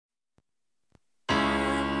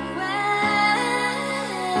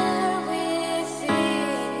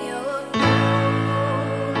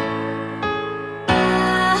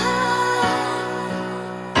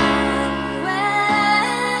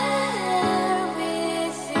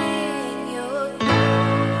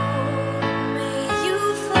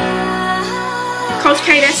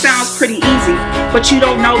sounds pretty easy, but you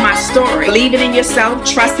don't know my story. Believing in yourself,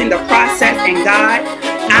 trusting the process and God.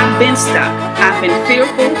 I've been stuck. I've been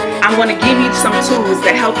fearful. I'm going to give you some tools to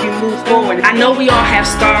help you move forward. I know we all have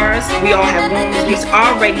scars. We all have wounds. He's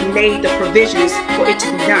already made the provisions for it to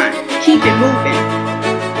be done. Keep it moving.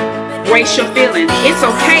 Brace your feelings. It's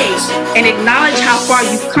okay. And acknowledge how far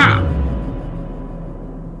you've come.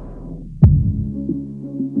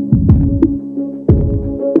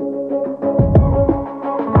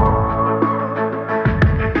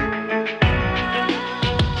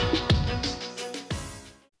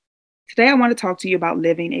 Today, I want to talk to you about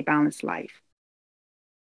living a balanced life.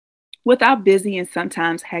 With our busy and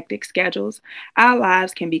sometimes hectic schedules, our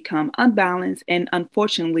lives can become unbalanced, and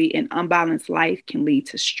unfortunately, an unbalanced life can lead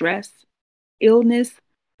to stress, illness,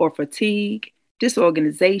 or fatigue,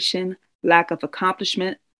 disorganization, lack of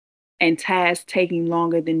accomplishment, and tasks taking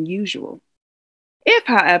longer than usual. If,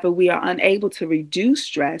 however, we are unable to reduce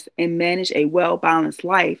stress and manage a well-balanced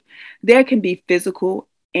life, there can be physical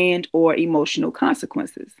and/or emotional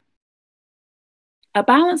consequences. A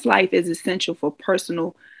balanced life is essential for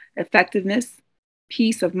personal effectiveness,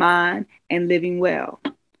 peace of mind, and living well.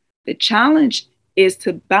 The challenge is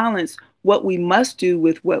to balance what we must do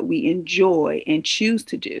with what we enjoy and choose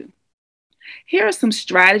to do. Here are some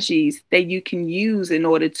strategies that you can use in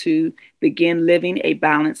order to begin living a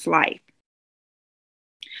balanced life.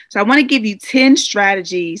 So I want to give you 10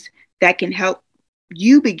 strategies that can help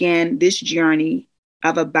you begin this journey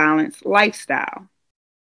of a balanced lifestyle.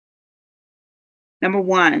 Number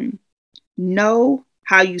 1, know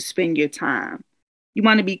how you spend your time. You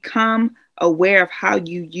want to become aware of how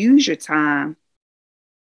you use your time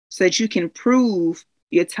so that you can improve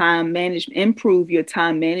your time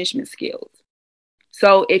management skills.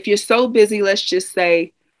 So if you're so busy, let's just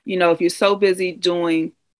say, if you're so busy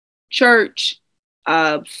doing church,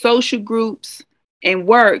 social groups, and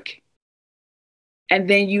work, and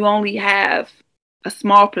then you only have a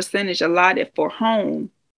small percentage allotted for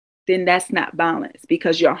home, then that's not balanced,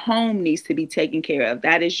 because your home needs to be taken care of.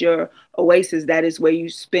 That is your oasis. That is where you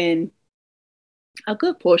spend a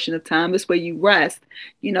good portion of time. It's where you rest.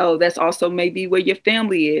 That's also maybe where your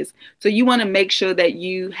family is. So you want to make sure that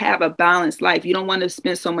you have a balanced life. You don't want to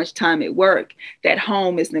spend so much time at work that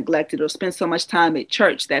home is neglected, or spend so much time at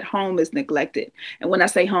church that home is neglected. And when I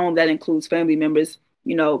say home, that includes family members,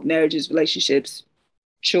 marriages, relationships,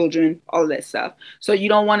 children, all of that stuff. So you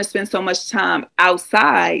don't want to spend so much time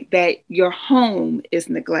outside that your home is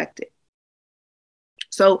neglected.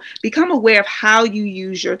 So become aware of how you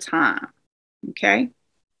use your time. Okay.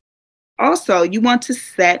 Also, you want to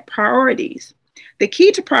set priorities. The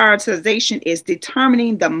key to prioritization is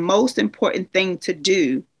determining the most important thing to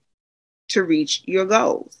do to reach your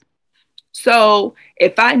goals. So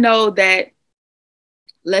if I know that,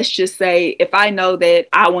 let's just say, if I know that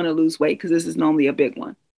I want to lose weight, because this is normally a big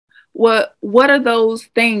one, what are those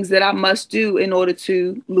things that I must do in order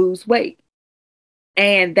to lose weight?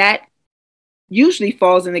 And that usually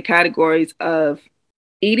falls in the categories of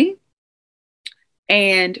eating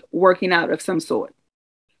and working out of some sort.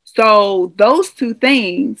 So those two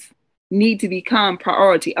things need to become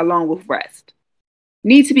priority, along with rest.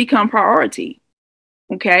 Need to become priority.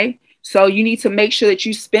 Okay? So you need to make sure that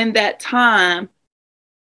you spend that time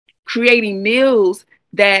creating meals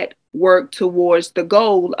that work towards the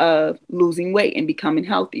goal of losing weight and becoming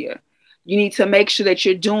healthier. You need to make sure that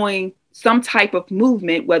you're doing some type of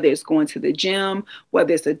movement, whether it's going to the gym,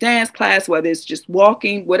 whether it's a dance class, whether it's just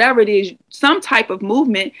walking, whatever it is, some type of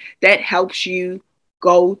movement that helps you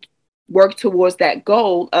work towards that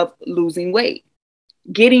goal of losing weight.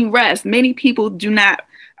 Getting rest. Many people do not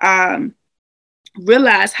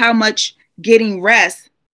realize how much getting rest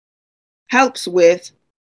helps with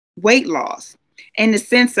weight loss, in the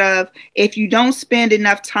sense of, if you don't spend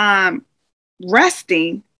enough time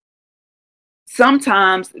resting,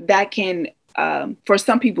 sometimes that can, for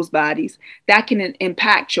some people's bodies, that can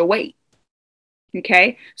impact your weight.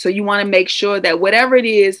 Okay. So you want to make sure that whatever it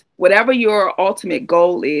is, whatever your ultimate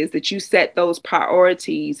goal is, that you set those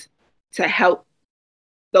priorities to help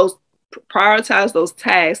prioritize those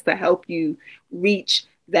tasks to help you reach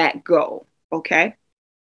that goal. Okay.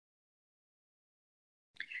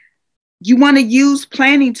 You want to use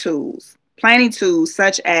planning tools. Planning tools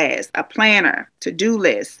such as a planner, to-do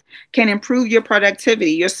list, can improve your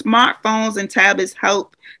productivity. Your smartphones and tablets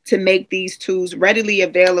help to make these tools readily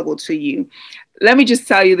available to you. Let me just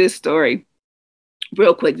tell you this story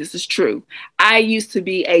real quick. This is true. I used to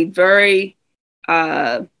be a very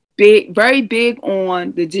big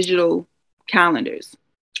on the digital calendars.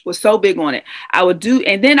 Was so big on it. I would do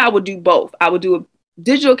both. I would do a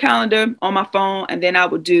digital calendar on my phone, and then I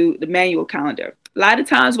would do the manual calendar. A lot of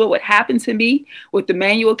times what would happen to me with the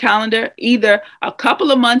manual calendar, either a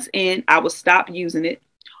couple of months in, I would stop using it,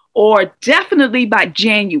 or definitely by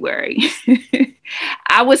January,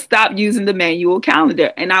 I would stop using the manual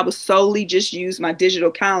calendar and I would solely just use my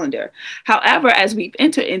digital calendar. However, as we've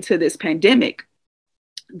entered into this pandemic,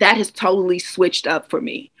 that has totally switched up for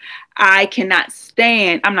me. I cannot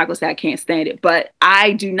stand, I'm not going to say I can't stand it, but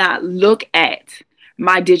I do not look at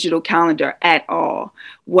my digital calendar at all.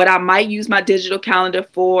 What I might use my digital calendar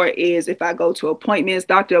for is if I go to appointments,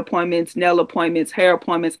 doctor appointments, nail appointments, hair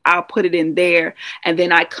appointments, I'll put it in there. And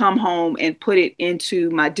then I come home and put it into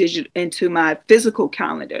my physical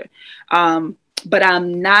calendar. But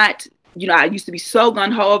I'm not, I used to be so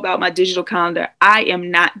gung-ho about my digital calendar. I am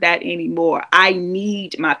not that anymore. I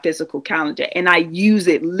need my physical calendar and I use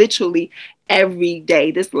it literally every day.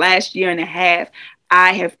 This last year and a half,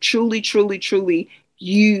 I have truly, truly, truly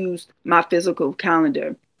used my physical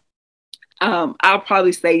calendar. I'll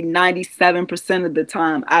probably say 97% of the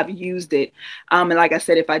time I've used it. And like I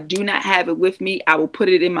said, if I do not have it with me, I will put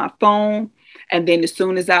it in my phone. And then as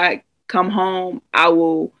soon as I come home, I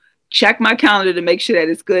will check my calendar to make sure that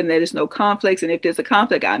it's good and that there's no conflicts. And if there's a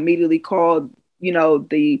conflict, I immediately call,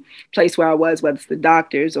 the place where I was, whether it's the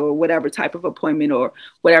doctor's or whatever type of appointment or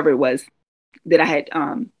whatever it was that I had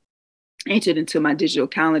entered into my digital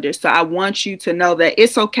calendar. So I want you to know that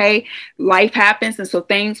it's okay. Life happens. And so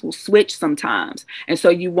things will switch sometimes. And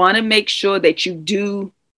so you want to make sure that you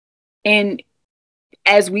do. And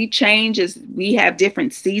as we change, as we have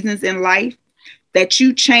different seasons in life, that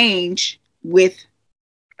you change with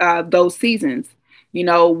those seasons.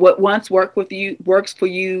 What once works for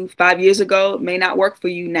you 5 years ago may not work for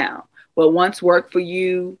you now. What once worked for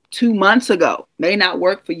you 2 months ago may not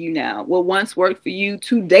work for you now. What once worked for you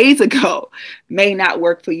 2 days ago may not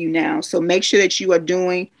work for you now. So make sure that you are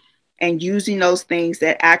doing and using those things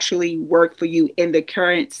that actually work for you in the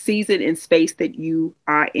current season and space that you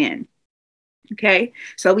are in. Okay,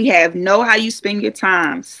 so we have know how you spend your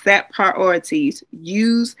time, set priorities,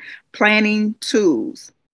 use planning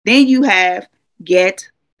tools. Then you have get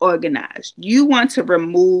organized. You want to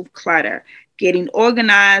remove clutter. Getting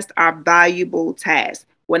organized are valuable tasks.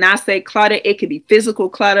 When I say clutter, it could be physical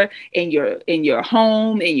clutter in your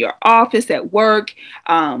home, in your office, at work.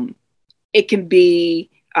 It can be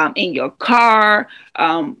in your car.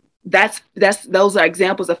 Those are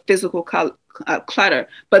examples of physical clutter.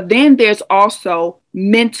 But then there's also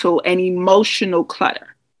mental and emotional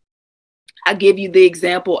clutter. I'll give you the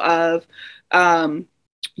example of I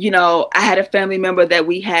had a family member that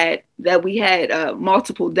we had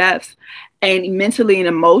multiple deaths, and mentally and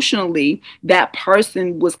emotionally, that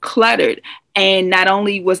person was cluttered. And not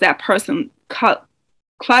only was that person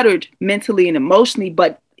cluttered mentally and emotionally,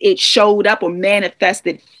 but it showed up or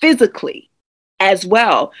manifested physically as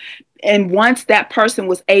well. And once that person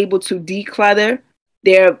was able to declutter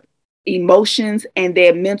their emotions and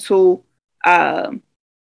their mental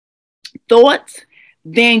thoughts,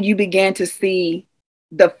 then you began to see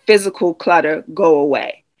the physical clutter go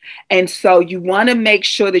away. And so you want to make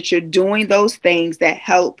sure that you're doing those things that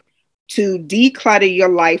help to declutter your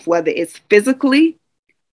life, whether it's physically,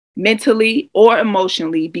 mentally, or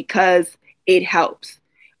emotionally, because it helps.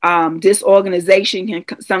 Disorganization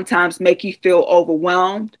can sometimes make you feel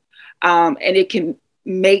overwhelmed, and it can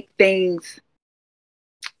make things,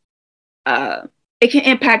 it can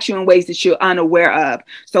impact you in ways that you're unaware of.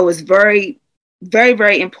 So it's very, very,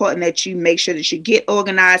 very important that you make sure that you get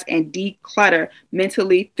organized and declutter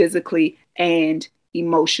mentally, physically, and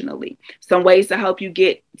emotionally. Some ways to help you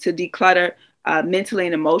get to declutter mentally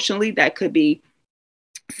and emotionally, that could be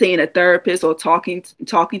seeing a therapist or talking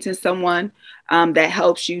to someone that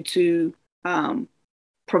helps you to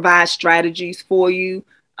provide strategies for you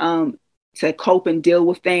to cope and deal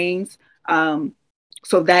with things.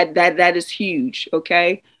 So that is huge.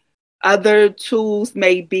 Okay. Other tools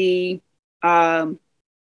may be,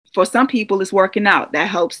 for some people, it's working out. That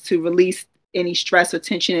helps to release any stress or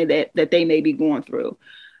tension that they may be going through.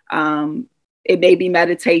 It may be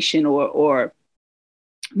meditation or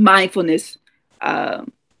mindfulness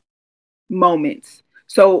moments.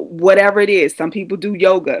 So whatever it is, some people do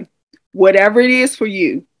yoga. Whatever it is for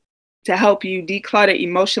you to help you declutter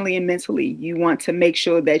emotionally and mentally, you want to make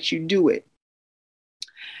sure that you do it.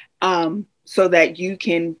 So that you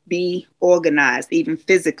can be organized, even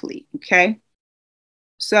physically, okay?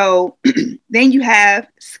 So then you have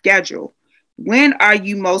schedule. When are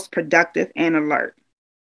you most productive and alert?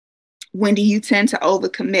 When do you tend to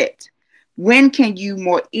overcommit? When can you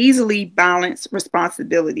more easily balance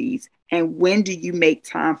responsibilities? And when do you make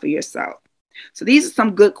time for yourself? So these are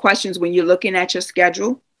some good questions when you're looking at your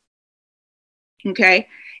schedule, okay?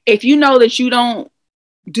 If you know that you don't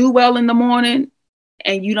do well in the morning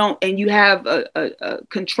and you have a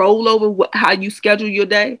control over how you schedule your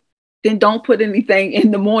day, then don't put anything in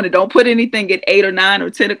the morning. Don't put anything at 8 or 9 or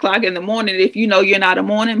 10 o'clock in the morning if you know you're not a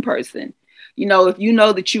morning person. If you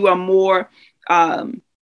know that you are more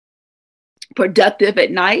productive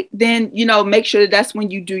at night, then make sure that's when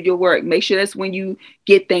you do your work. Make sure that's when you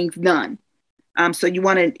get things done. So you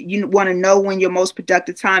want to know when your most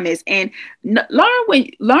productive time is, and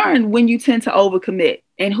learn when you tend to overcommit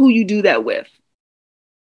and who you do that with.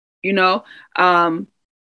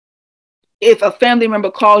 If a family member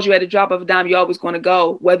calls you at a drop of a dime, you're always going to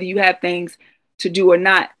go, whether you have things to do or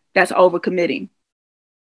not. That's overcommitting,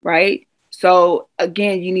 right? So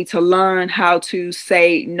again, you need to learn how to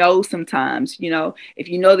say no sometimes. If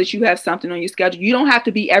you know that you have something on your schedule, you don't have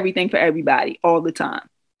to be everything for everybody all the time.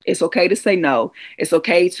 It's okay to say no. It's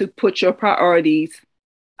okay to put your priorities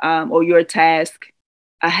or your task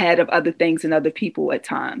ahead of other things and other people at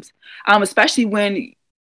times, especially when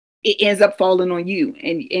it ends up falling on you,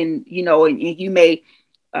 and you may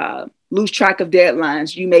lose track of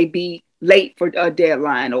deadlines. You may be late for a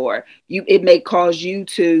deadline, or it may cause you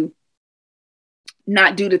to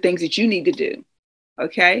not do the things that you need to do.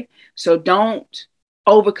 Okay, so don't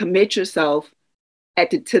overcommit yourself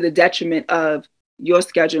to the detriment of your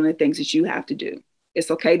schedule and things that you have to do.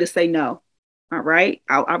 It's okay to say no. All right,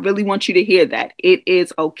 I really want you to hear that. It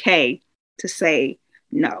is okay to say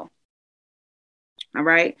no. All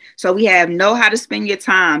right. So we have know how to spend your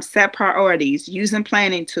time, set priorities, using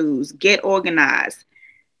planning tools, get organized,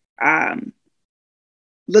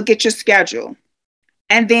 look at your schedule,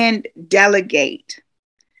 and then delegate.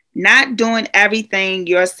 Not doing everything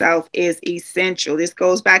yourself is essential. This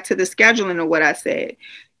goes back to the scheduling of what I said.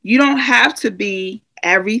 You don't have to be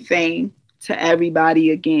everything to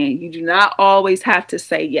everybody again. You do not always have to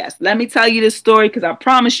say yes. Let me tell you this story because I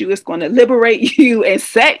promise you it's going to liberate you and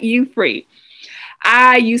set you free.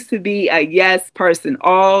 I used to be a yes person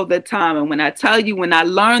all the time. And when I tell you, when I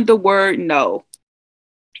learned the word no,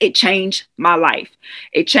 it changed my life.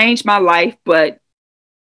 It changed my life, but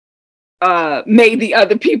made the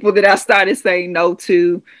other people that I started saying no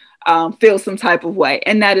to feel some type of way.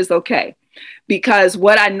 And that is okay. Because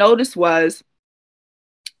what I noticed was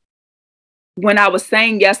when I was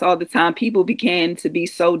saying yes all the time, people began to be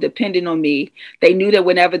so dependent on me. They knew that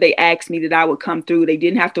whenever they asked me that I would come through, they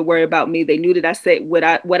didn't have to worry about me. They knew that I said what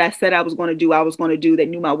I said I was going to do, I was going to do. They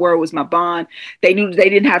knew my word was my bond. They knew they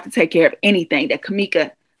didn't have to take care of anything, that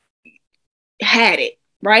Kamika had it,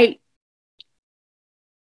 right?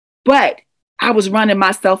 But I was running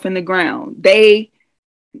myself in the ground. They,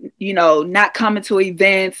 not coming to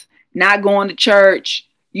events, not going to church,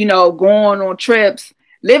 going on trips,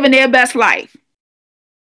 living their best life.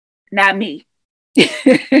 Not me.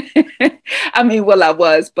 I mean, well, I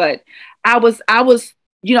was, but I was,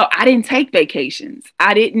 I didn't take vacations.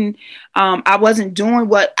 I wasn't doing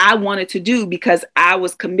what I wanted to do because I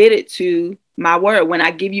was committed to my word. When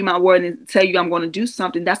I give you my word and tell you I'm going to do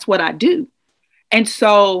something, that's what I do. And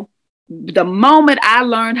so the moment I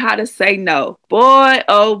learned how to say no, boy,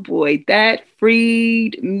 oh boy, that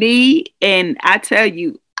freed me. And I tell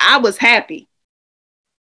you, I was happy,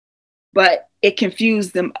 but it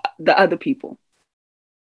confused the other people.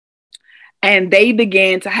 And they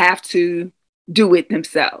began to have to do it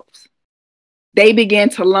themselves. They began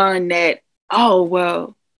to learn that, oh,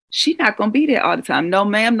 well, she's not going to be there all the time. No,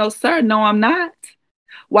 ma'am, no, sir. No, I'm not.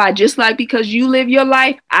 Why? Just like because you live your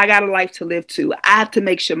life, I got a life to live too. I have to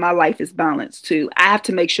make sure my life is balanced too. I have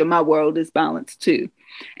to make sure my world is balanced too.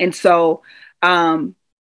 And so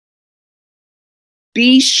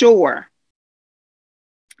be sure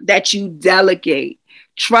that you delegate.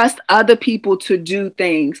 Trust other people to do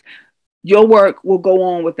things. Your work will go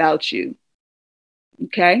on without you.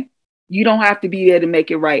 Okay? You don't have to be there to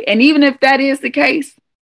make it right. And even if that is the case,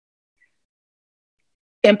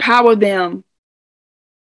 empower them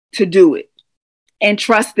to do it and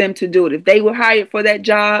trust them to do it. If they were hired for that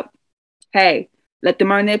job, hey, let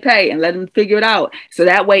them earn their pay and let them figure it out. So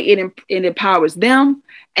that way it empowers them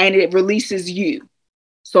and it releases you.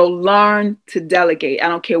 So learn to delegate. I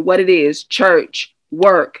don't care what it is, church,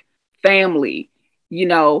 work, family,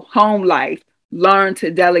 home life. Learn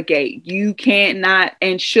to delegate. You can't not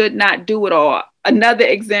and should not do it all. Another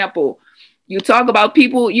example, you talk about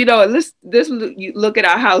people, you look at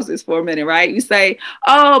our houses for a minute, right? You say,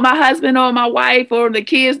 oh, my husband or my wife or the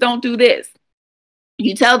kids don't do this.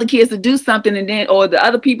 You tell the kids to do something and then, or the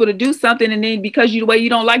other people to do something. And then because you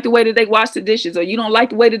don't like the way that they wash the dishes, or you don't like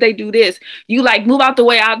the way that they do this, you like, move out the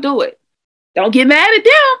way, I'll do it. Don't get mad at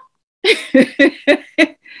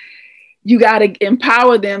them. You got to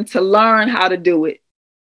empower them to learn how to do it.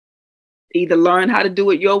 Either learn how to do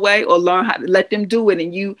it your way or learn how to let them do it,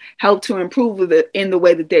 and you help to improve with it in the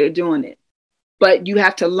way that they're doing it. But you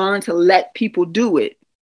have to learn to let people do it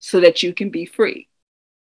so that you can be free.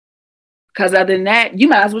 Because other than that, you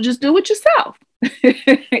might as well just do it yourself.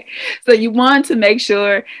 So you want to make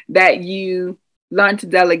sure that you learn to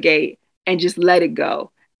delegate and just let it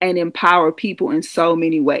go and empower people in so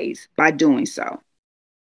many ways by doing so.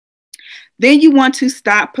 Then you want to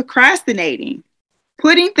stop procrastinating.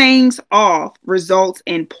 Putting things off results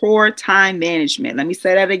in poor time management. Let me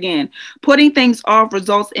say that again. Putting things off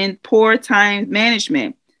results in poor time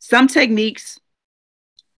management. Some techniques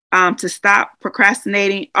to stop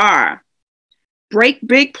procrastinating are: break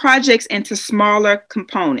big projects into smaller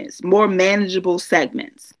components, more manageable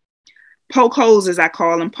segments. Poke holes, as I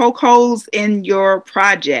call them, poke holes in your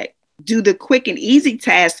project. Do the quick and easy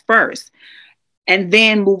task first, and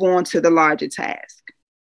then move on to the larger task.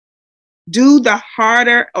 Do the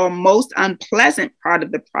harder or most unpleasant part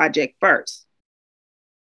of the project first,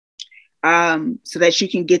 so that you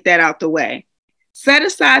can get that out the way. Set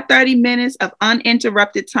aside 30 minutes of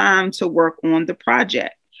uninterrupted time to work on the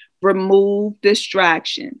project. Remove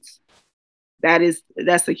distractions.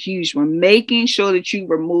 That's a huge one. Making sure that you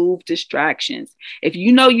remove distractions. If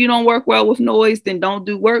you know you don't work well with noise, then don't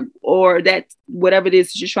do work, or that whatever it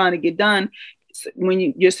is that you're trying to get done when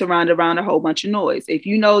you're surrounded around a whole bunch of noise. If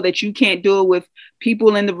you know that you can't do it with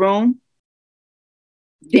people in the room,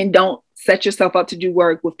 then don't set yourself up to do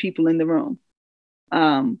work with people in the room.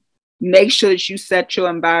 Make sure that you set your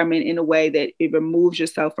environment in a way that it removes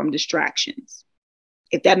yourself from distractions.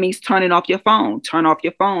 If that means turning off your phone, turn off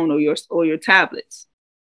your phone or your tablets.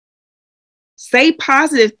 Say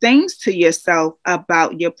positive things to yourself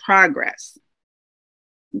about your progress.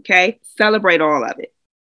 Okay? Celebrate all of it.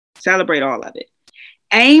 Celebrate all of it.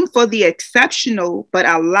 Aim for the exceptional, but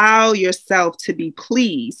allow yourself to be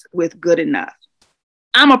pleased with good enough.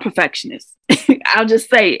 I'm a perfectionist. I'll just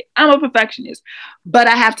say it. I'm a perfectionist, but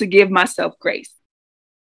I have to give myself grace.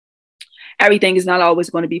 Everything is not always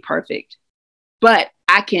going to be perfect, but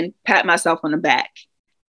I can pat myself on the back.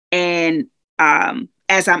 And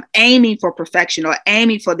as I'm aiming for perfection or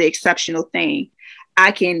aiming for the exceptional thing,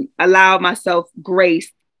 I can allow myself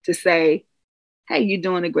grace to say, hey, you're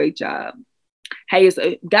doing a great job. Hey, it's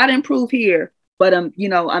got to improve here, but I'm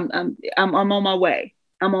on my way.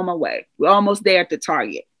 I'm on my way. We're almost there at the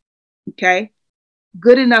target. Okay.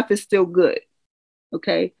 Good enough is still good.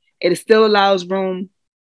 Okay. It still allows room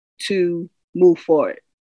to move forward.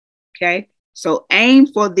 Okay. So aim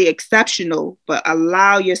for the exceptional, but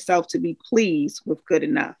allow yourself to be pleased with good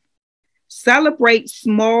enough. Celebrate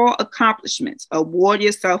small accomplishments. Award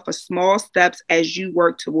yourself for small steps as you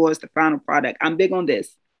work towards the final product. I'm big on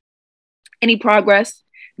this. Any progress,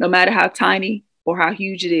 no matter how tiny or how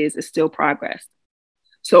huge it is still progress.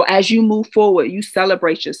 So as you move forward, you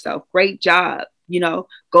celebrate yourself. Great job.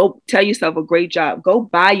 Go tell yourself a great job. Go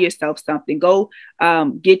buy yourself something. Go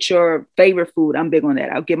get your favorite food. I'm big on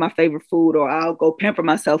that. I'll get my favorite food, or I'll go pamper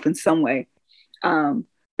myself in some way.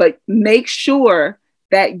 But make sure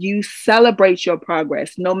that you celebrate your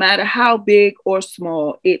progress, no matter how big or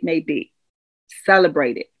small it may be.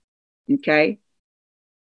 Celebrate it. Okay?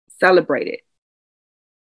 Celebrate it.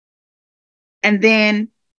 And then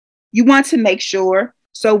you want to make sure,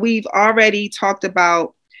 so we've already talked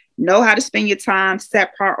about know how to spend your time,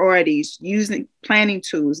 set priorities, using planning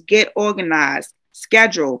tools, get organized,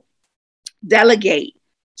 schedule, delegate,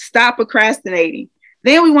 stop procrastinating.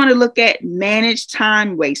 Then we want to look at manage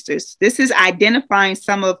time wasters. This is identifying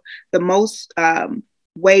some of the most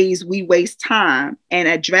ways we waste time, and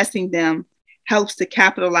addressing them helps to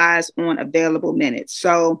capitalize on available minutes.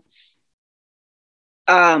 So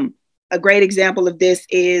a great example of this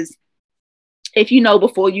is if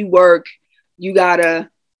before you work, you gotta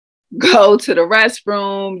go to the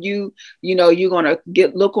restroom, you're going to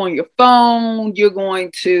look on your phone, you're going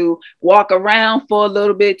to walk around for a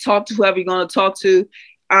little bit, talk to whoever you're going to talk to.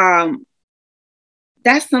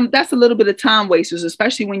 That's a little bit of time wasters,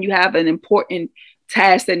 especially when you have an important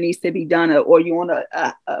task that needs to be done, or you're on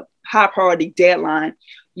a high priority deadline.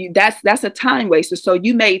 That's a time waster. So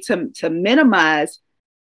you may to minimize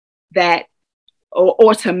that,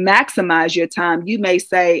 or to maximize your time, you may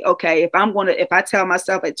say, okay, if I tell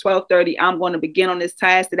myself at 12:30, I'm going to begin on this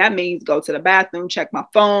task, that means go to the bathroom, check my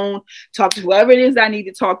phone, talk to whoever it is I need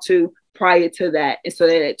to talk to prior to that. And so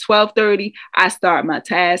that at 12:30, I start my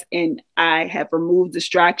task and I have removed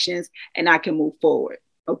distractions and I can move forward.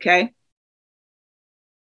 Okay.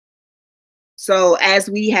 So as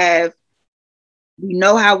we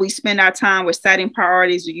know how we spend our time. We're setting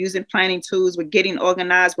priorities. We're using planning tools. We're getting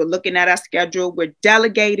organized. We're looking at our schedule. We're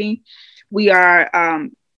delegating. We are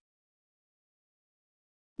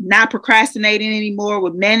not procrastinating anymore.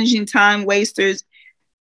 We're managing time wasters.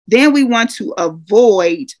 Then we want to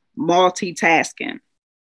avoid multitasking,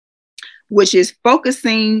 which is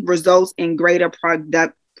focusing results in greater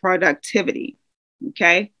productivity.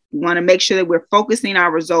 Okay. We want to make sure that we're focusing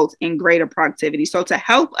our results in greater productivity. So to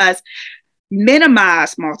help us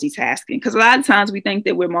minimize multitasking, because a lot of times we think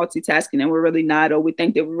that we're multitasking and we're really not, or we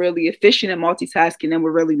think that we're really efficient at multitasking and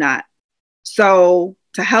we're really not. So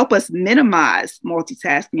to help us minimize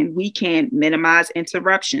multitasking, we can minimize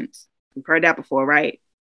interruptions. We've heard that before, right?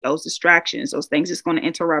 Those distractions, those things that's going to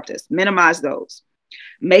interrupt us, minimize those.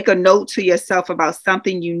 Make a note to yourself about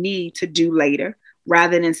something you need to do later,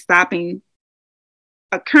 rather than stopping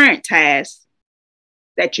a current task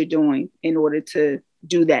that you're doing in order to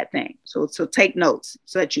do that thing. So take notes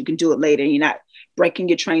so that you can do it later. You're not breaking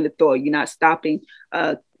your train of thought. You're not stopping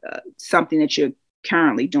something that you're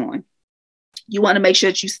currently doing. You want to make sure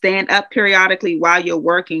that you stand up periodically while you're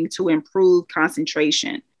working to improve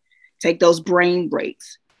concentration. Take those brain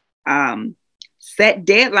breaks. Set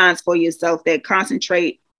deadlines for yourself that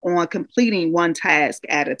concentrate on completing one task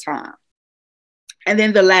at a time. And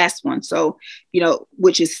then the last one,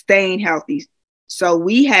 which is staying healthy. So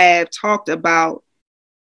we have talked about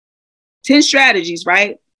 10 strategies,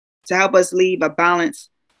 right, to help us lead a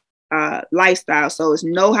balanced lifestyle. So it's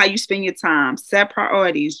know how you spend your time, set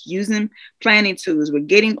priorities, using planning tools. We're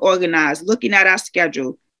getting organized, looking at our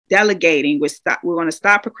schedule, delegating. We're going to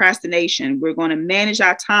stop procrastination. We're going to manage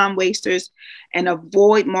our time wasters and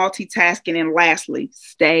avoid multitasking. And lastly,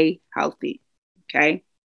 stay healthy. Okay.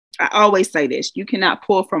 I always say this, you cannot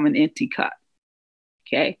pour from an empty cup.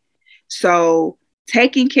 Okay. So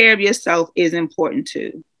taking care of yourself is important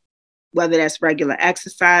too, whether that's regular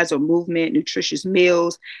exercise or movement, nutritious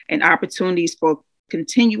meals, and opportunities for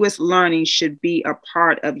continuous learning should be a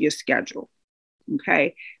part of your schedule.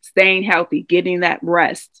 Okay. Staying healthy, getting that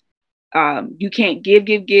rest. You can't give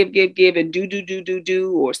and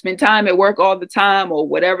do, or spend time at work all the time, or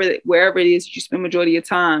wherever it is you spend majority of your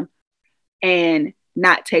time, and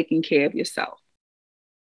not taking care of yourself.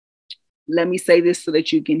 Let me say this so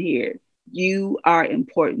that you can hear. You are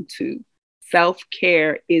important too.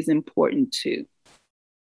 Self-care is important too.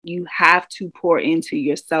 You have to pour into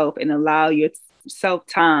yourself and allow yourself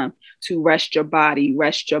time to rest your body,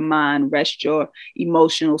 rest your mind, rest your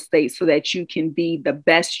emotional state, so that you can be the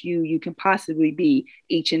best you can possibly be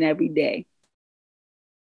each and every day.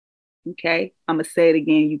 Okay, I'm going to say it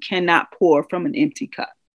again. You cannot pour from an empty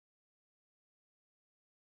cup.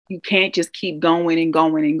 You can't just keep going and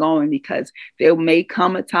going and going, because there may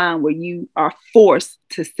come a time where you are forced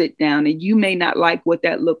to sit down and you may not like what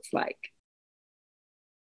that looks like.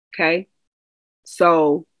 Okay.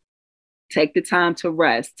 So take the time to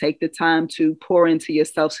rest, take the time to pour into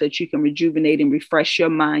yourself so that you can rejuvenate and refresh your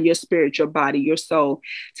mind, your spirit, your body, your soul.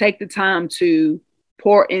 Take the time to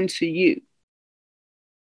pour into you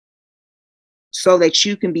so that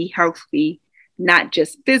you can be healthy, not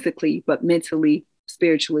just physically, but mentally,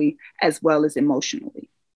 spiritually, as well as emotionally.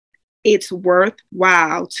 It's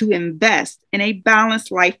worthwhile to invest in a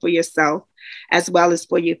balanced life for yourself as well as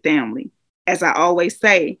for your family. As I always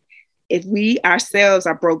say, if we ourselves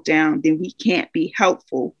are broke down, then we can't be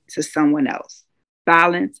helpful to someone else.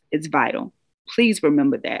 Balance is vital. Please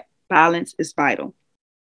remember that. Balance is vital.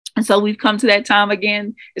 And so we've come to that time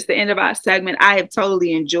again. It's the end of our segment. I have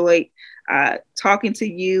totally enjoyed talking to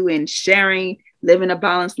you and sharing living a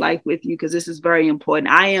balanced life with you, because this is very important.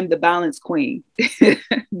 I am the balance queen.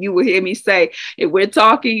 You will hear me say, if we're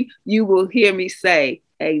talking, you will hear me say,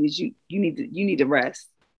 hey, you need to rest.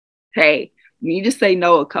 Hey, you need to say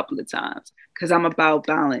no a couple of times, because I'm about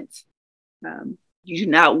balance. You do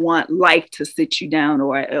not want life to sit you down,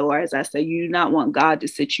 or as I say, you do not want God to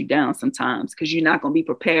sit you down sometimes, because you're not going to be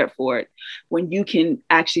prepared for it when you can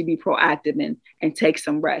actually be proactive and take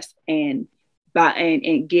some rest and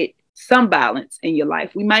get some balance in your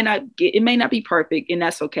life. It may not be perfect, and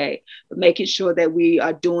that's okay, but making sure that we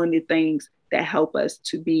are doing the things that help us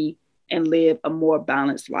to be and live a more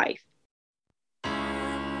balanced life.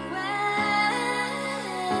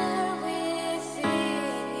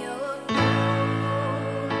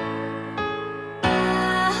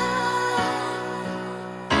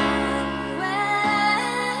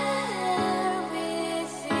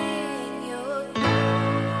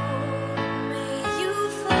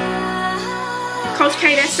 Coach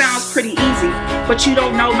K, that sounds pretty easy, but you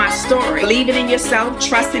don't know my story. Believing in yourself,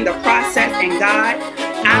 trusting the process and God.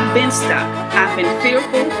 I've been stuck. I've been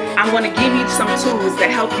fearful. I'm going to give you some tools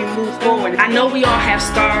that help you move forward. I know we all have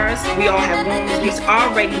scars. We all have wounds. He's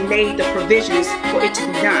already made the provisions for it to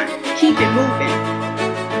be done. Keep it moving.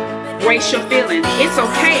 embrace your feelings. It's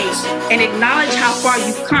okay, and acknowledge how far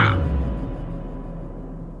you've come.